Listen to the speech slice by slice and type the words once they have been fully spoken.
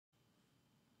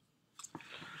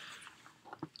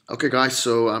Okay, guys,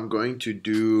 so I'm going to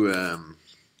do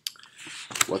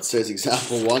what says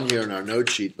example one here in our note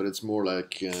sheet, but it's more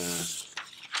like,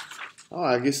 oh,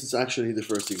 I guess it's actually the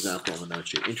first example on the note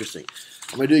sheet. Interesting.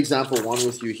 I'm going to do example one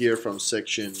with you here from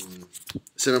section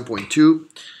 7.2.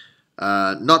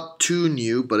 Not too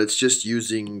new, but it's just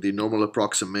using the normal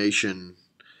approximation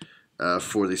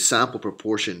for the sample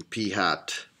proportion p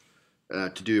hat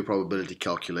to do a probability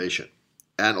calculation,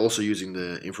 and also using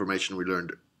the information we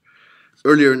learned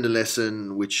earlier in the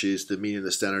lesson, which is the mean and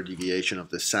the standard deviation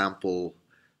of the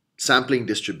sampling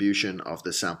distribution of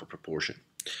the sample proportion.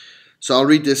 So I'll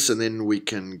read this and then we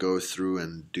can go through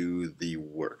and do the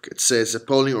work. It says a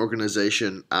polling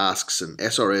organization asks an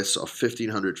SRS of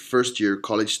 1,500 first-year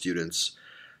college students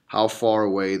how far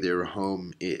away their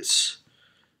home is.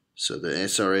 So the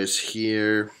SRS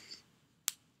here,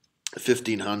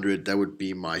 1,500, that would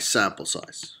be my sample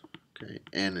size. Okay,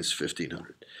 N is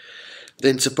 1,500.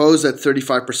 Then suppose that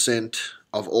 35%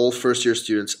 of all first-year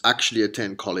students actually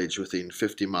attend college within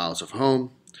 50 miles of home.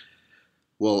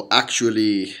 Well,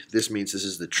 actually, this means this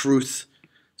is the truth.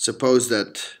 Suppose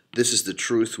that this is the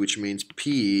truth, which means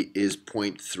P is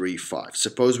 0.35.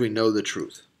 Suppose we know the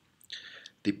truth,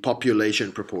 the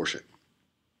population proportion.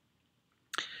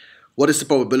 What is the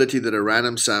probability that a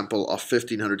random sample of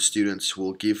 1,500 students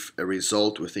will give a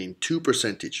result within 2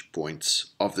 percentage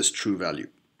points of this true value?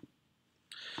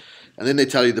 And then they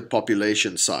tell you the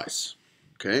population size.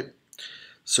 Okay,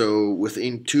 so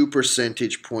within 2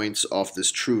 percentage points of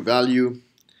this true value,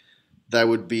 that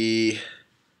would be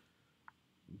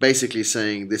basically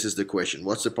saying this is the question.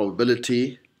 What's the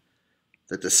probability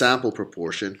that the sample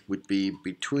proportion would be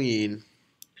between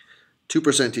 2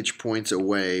 percentage points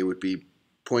away would be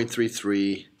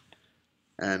 0.33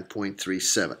 and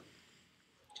 0.37.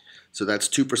 So that's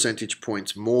 2 percentage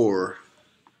points more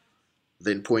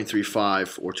than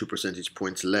 0.35 or 2 percentage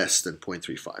points less than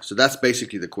 0.35. So that's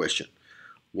basically the question.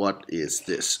 What is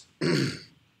this?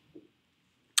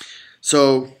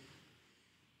 So,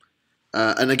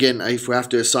 and again, if we have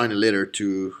to assign a letter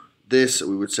to this,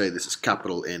 we would say this is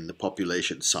capital N, the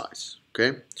population size.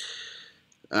 Okay?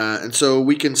 And so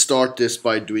we can start this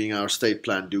by doing our state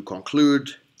plan do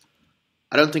conclude.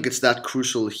 I don't think it's that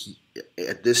crucial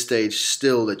at this stage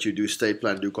still that you do state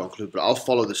plan do conclude, but I'll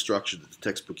follow the structure that the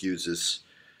textbook uses,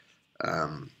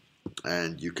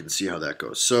 and you can see how that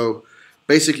goes. So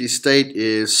basically state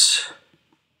is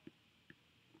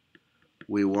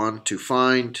we want to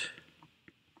find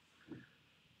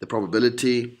the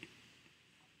probability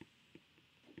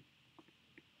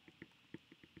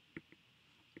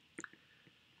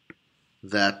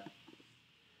that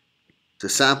the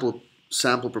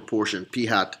sample proportion p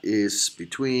hat is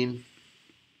between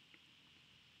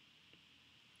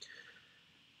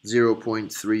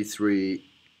 0.33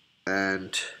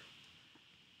 and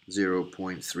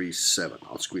 0.37.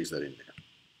 I'll squeeze that in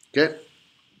there. Okay?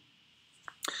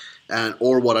 And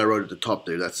or what I wrote at the top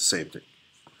there, that's the same thing.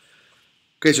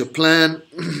 Okay, so plan.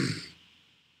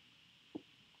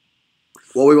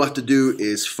 What we want to do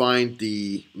is find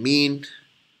the mean,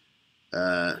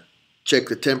 check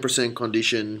the 10%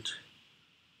 condition,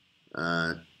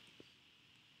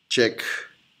 check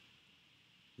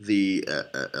the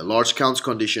large counts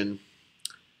condition,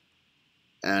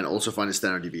 and also find the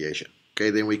standard deviation. Okay,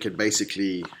 then we can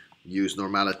basically use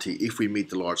normality if we meet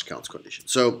the large counts condition.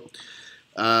 So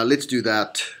let's do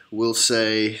that. We'll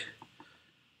say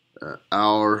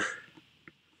our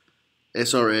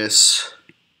SRS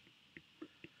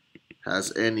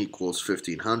has n equals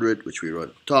 1,500, which we wrote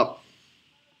at the top,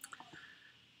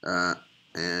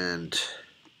 and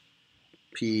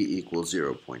p equals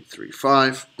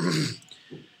 0.35.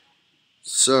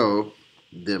 So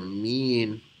the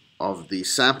mean of the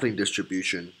sampling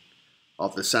distribution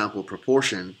of the sample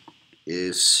proportion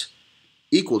is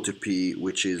equal to p,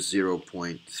 which is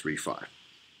 0.35. All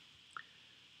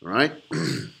right.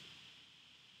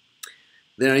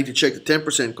 Then I need to check the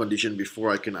 10% condition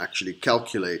before I can actually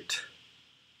calculate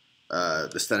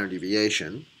the standard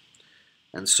deviation.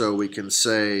 And so we can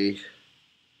say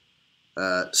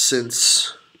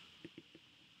since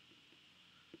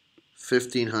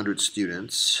 1,500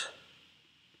 students,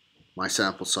 my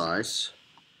sample size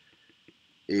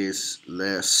is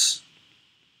less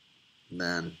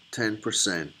than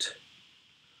 10%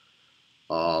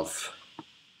 of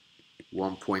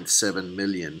 1.7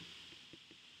 million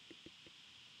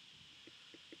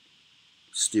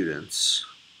students,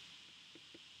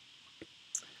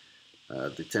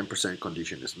 the 10%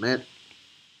 condition is met.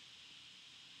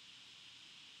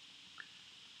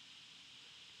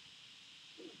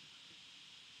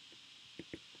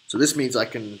 So this means I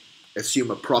can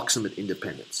assume approximate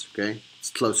independence, okay? It's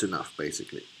close enough,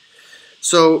 basically.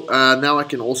 So now I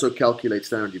can also calculate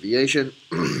standard deviation.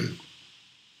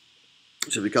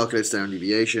 So if we calculate standard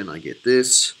deviation, I get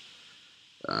this.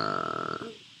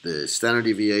 The standard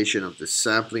deviation of the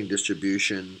sampling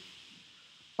distribution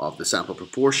of the sample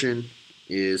proportion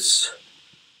is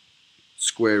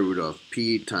square root of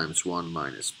p times 1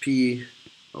 minus p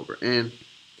over n,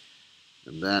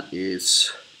 and that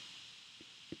is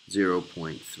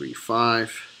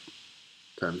 0.35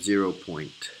 times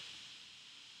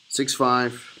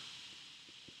 0.65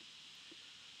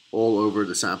 all over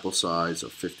the sample size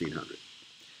of 1500.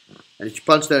 And if you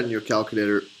punch that in your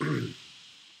calculator,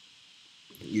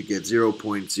 you get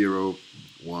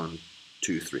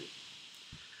 0.0123.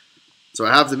 So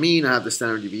I have the mean, I have the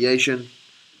standard deviation,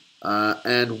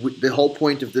 and the whole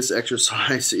point of this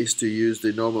exercise is to use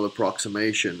the normal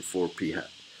approximation for p hat.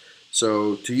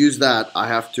 So to use that, I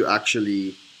have to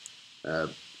actually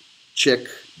check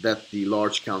that the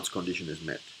large counts condition is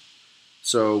met.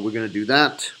 So we're going to do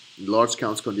that. The large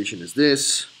counts condition is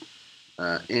this,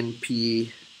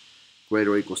 NP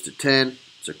greater or equals to 10,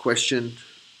 it's a question,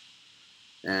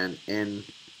 and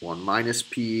N1 minus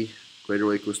P greater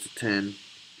or equals to 10,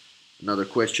 another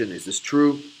question, is this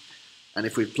true? And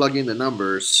if we plug in the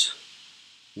numbers,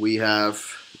 we have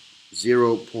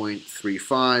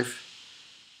 0.35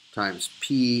 times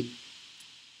P,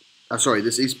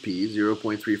 this is P,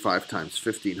 0.35 times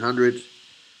 1500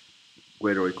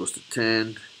 greater or equals to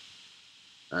 10,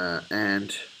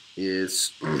 and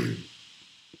is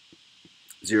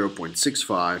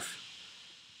 0.65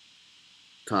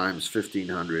 times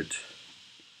 1500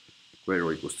 greater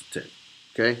or equals to 10.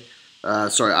 Okay.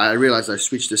 Sorry, I realized I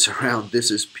switched this around. This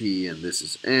is P and this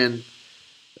is N.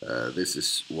 This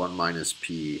is 1 minus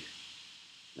P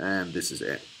and this is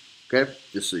N. Okay,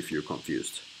 just so if you're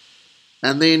confused.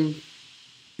 And then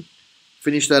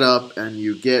finish that up and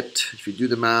you get, if you do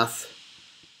the math,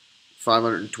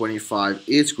 525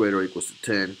 is greater or equals to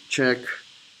 10, check.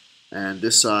 And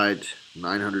this side,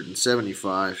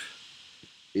 975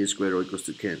 is greater or equals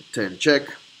to 10,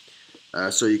 check.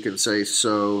 So you can say,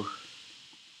 so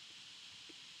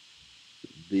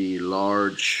the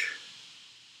large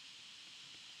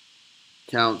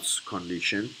counts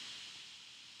condition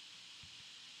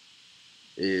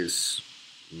is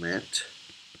met.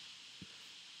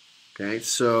 Okay,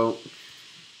 so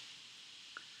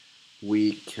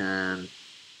we can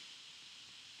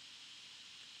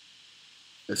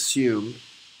assume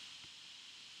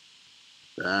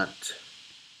that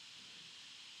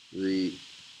the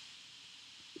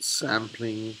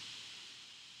sampling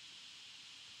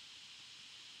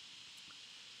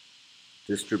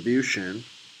distribution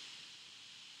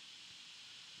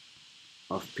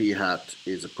of p hat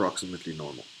is approximately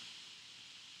normal.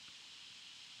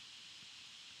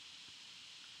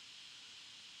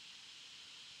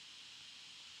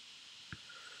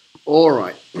 All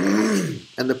right,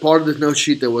 and the part of the note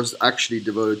sheet that was actually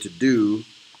devoted to do,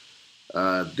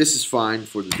 this is fine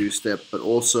for the do step, but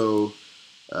also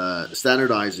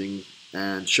standardizing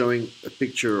and showing a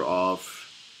picture of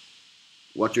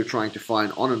what you're trying to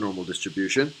find on a normal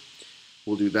distribution.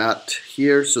 We'll do that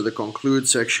here, so the conclude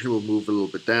section will move a little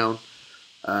bit down.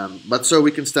 But so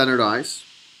we can standardize.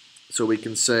 So we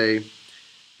can say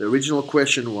the original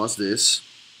question was this: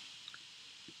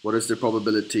 what is the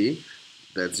probability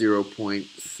that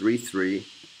 0.33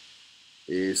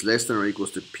 is less than or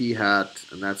equals to p hat,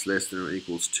 and that's less than or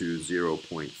equals to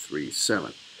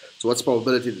 0.37. So what's the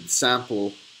probability that the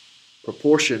sample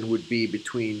proportion would be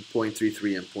between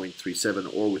 0.33 and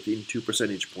 0.37, or within 2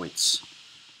 percentage points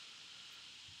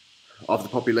of the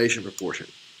population proportion?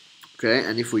 Okay,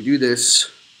 and if we do this,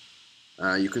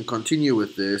 you can continue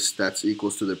with this. That's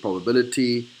equals to the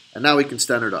probability, and now we can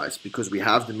standardize because we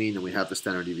have the mean and we have the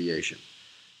standard deviation.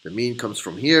 The mean comes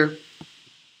from here.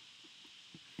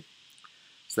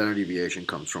 Standard deviation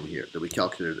comes from here that we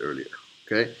calculated earlier.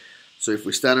 Okay, so if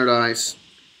we standardize,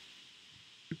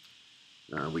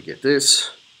 we get this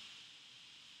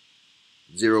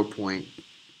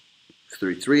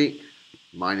 0.33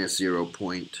 minus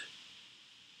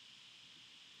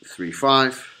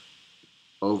 0.35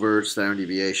 over standard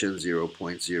deviation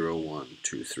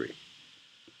 0.0123.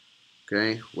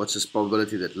 Okay, what's this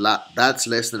probability that that's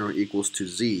less than or equals to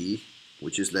z,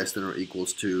 which is less than or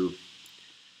equals to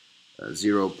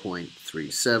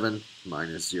 0.37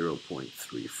 minus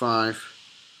 0.35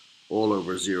 all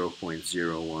over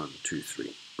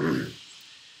 0.0123.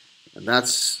 And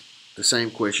that's the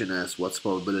same question as what's the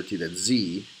probability that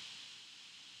z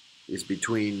is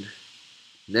between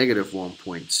negative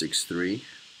 1.63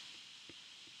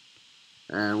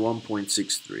 and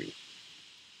 1.63.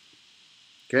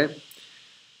 Okay,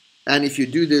 and if you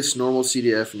do this normal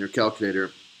CDF in your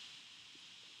calculator,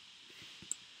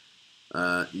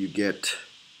 you get,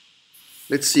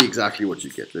 let's see exactly what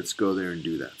you get. Let's go there and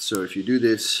do that. So if you do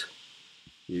this,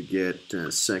 you get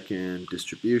second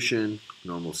distribution,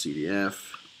 normal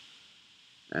CDF,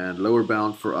 and lower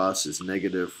bound for us is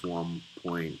negative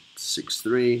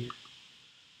 1.63.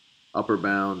 Upper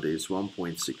bound is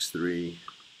 1.63.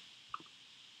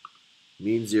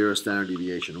 Mean 0, standard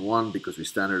deviation 1, because we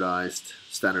standardized.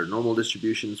 Standard normal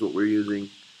distribution is what we're using.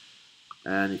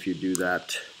 And if you do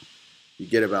that, you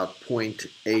get about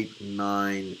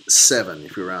 0.897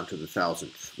 if you round to the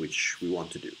thousandth, which we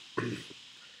want to do.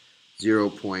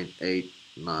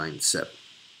 0.897.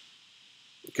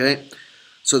 Okay,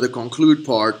 so the conclude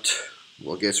part,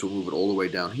 well, I guess we'll move it all the way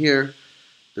down here.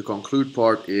 The conclude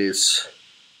part is,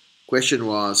 question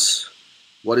was,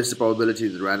 what is the probability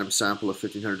that the random sample of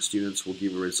 1,500 students will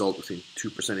give a result within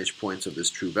 2 percentage points of this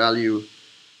true value?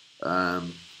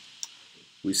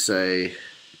 We say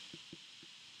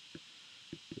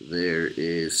there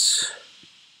is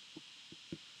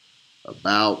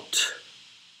about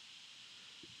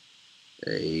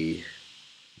a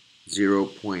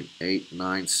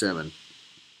 0.897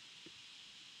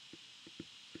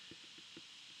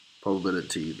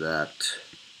 probability that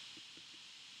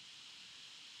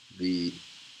the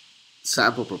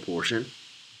sample proportion,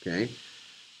 okay,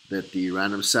 that the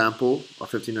random sample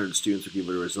of 1,500 students will give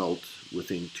a result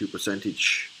within 2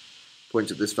 percentage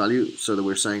points of this value. So that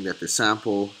we're saying that the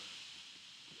sample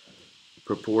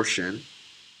proportion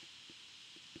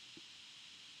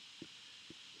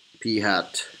p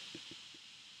hat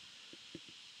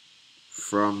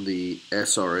from the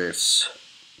SRS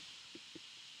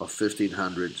of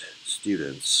 1,500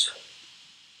 students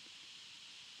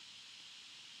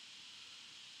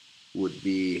would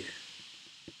be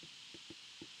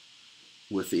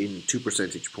within 2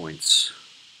 percentage points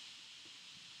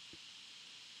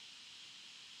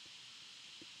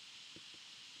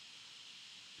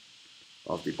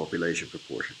of the population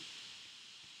proportion.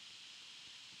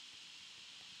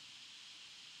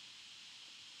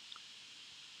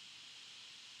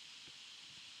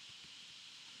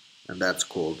 And that's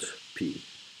called P.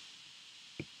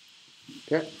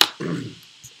 Okay.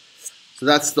 So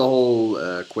that's the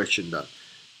whole question done.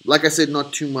 Like I said,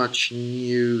 not too much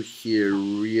new here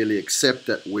really, except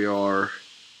that we are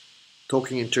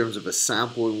talking in terms of a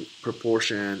sample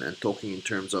proportion and talking in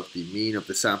terms of the mean of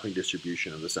the sampling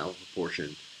distribution of the sample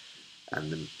proportion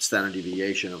and the standard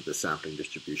deviation of the sampling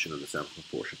distribution of the sample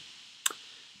proportion.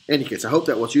 In any case, I hope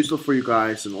that was useful for you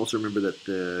guys, and also remember that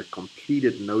the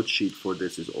completed note sheet for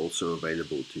this is also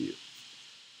available to you.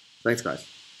 Thanks, guys.